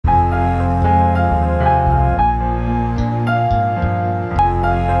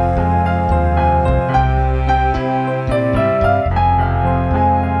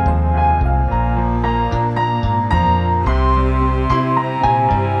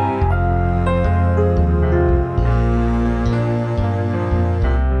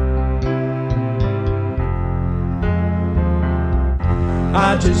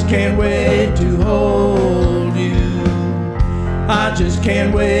just can't wait to hold you. I just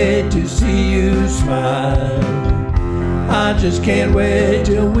can't wait to see you smile. I just can't wait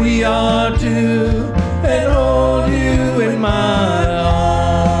till we are two and hold you in my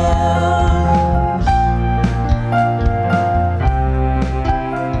arms.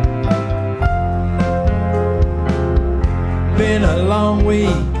 Been a long week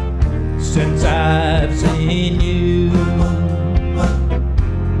since I've seen you.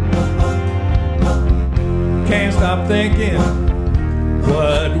 Can't stop thinking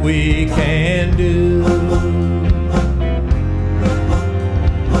what we can do.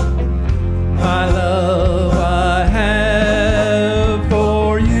 My love I have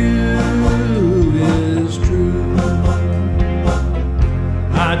for you is true.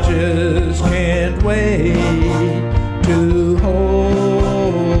 I just can't wait to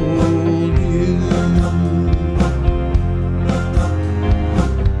hold you.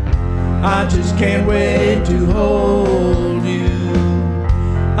 I just can't wait to hold you.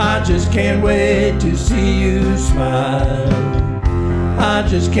 I just can't wait to see you smile. I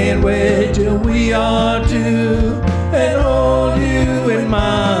just can't wait till we are two and hold you in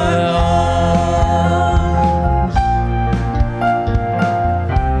my arms.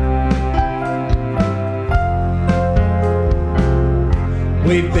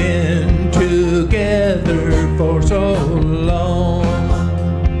 We've been together for so long.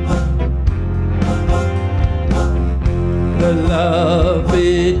 The love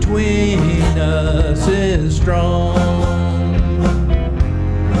between us is strong.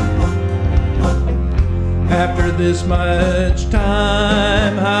 After this much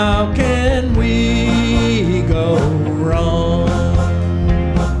time, how can we go wrong?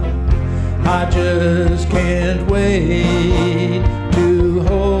 I just can't wait to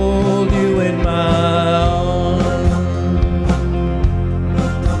hold you in my arms.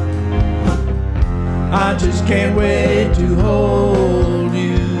 I just can't wait to hold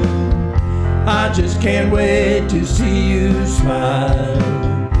you. I just can't wait to see you smile.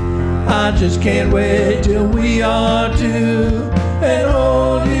 I just can't wait till we are two and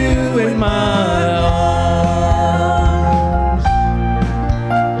hold you in my arms.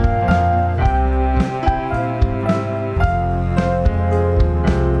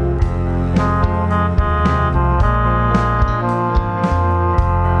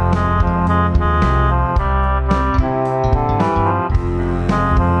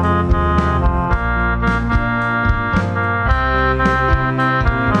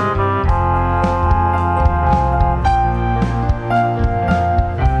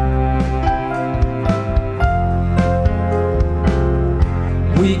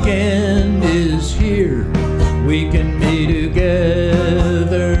 Weekend is here, we can be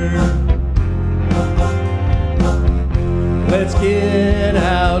together. Let's get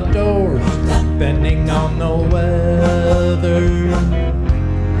outdoors, depending on the weather.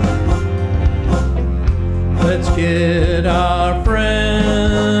 Let's get our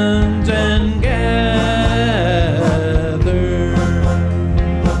friends and gather.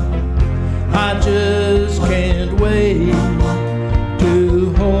 I just can't wait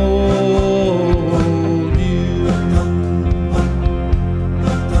to hold you.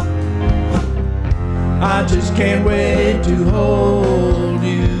 I just can't wait to hold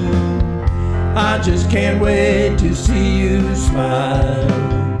you. I just can't wait to see you smile.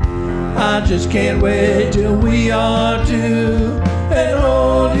 I just can't wait till we are two and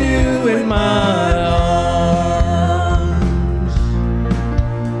hold you in my arms.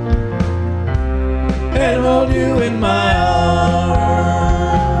 And hold you in my arms.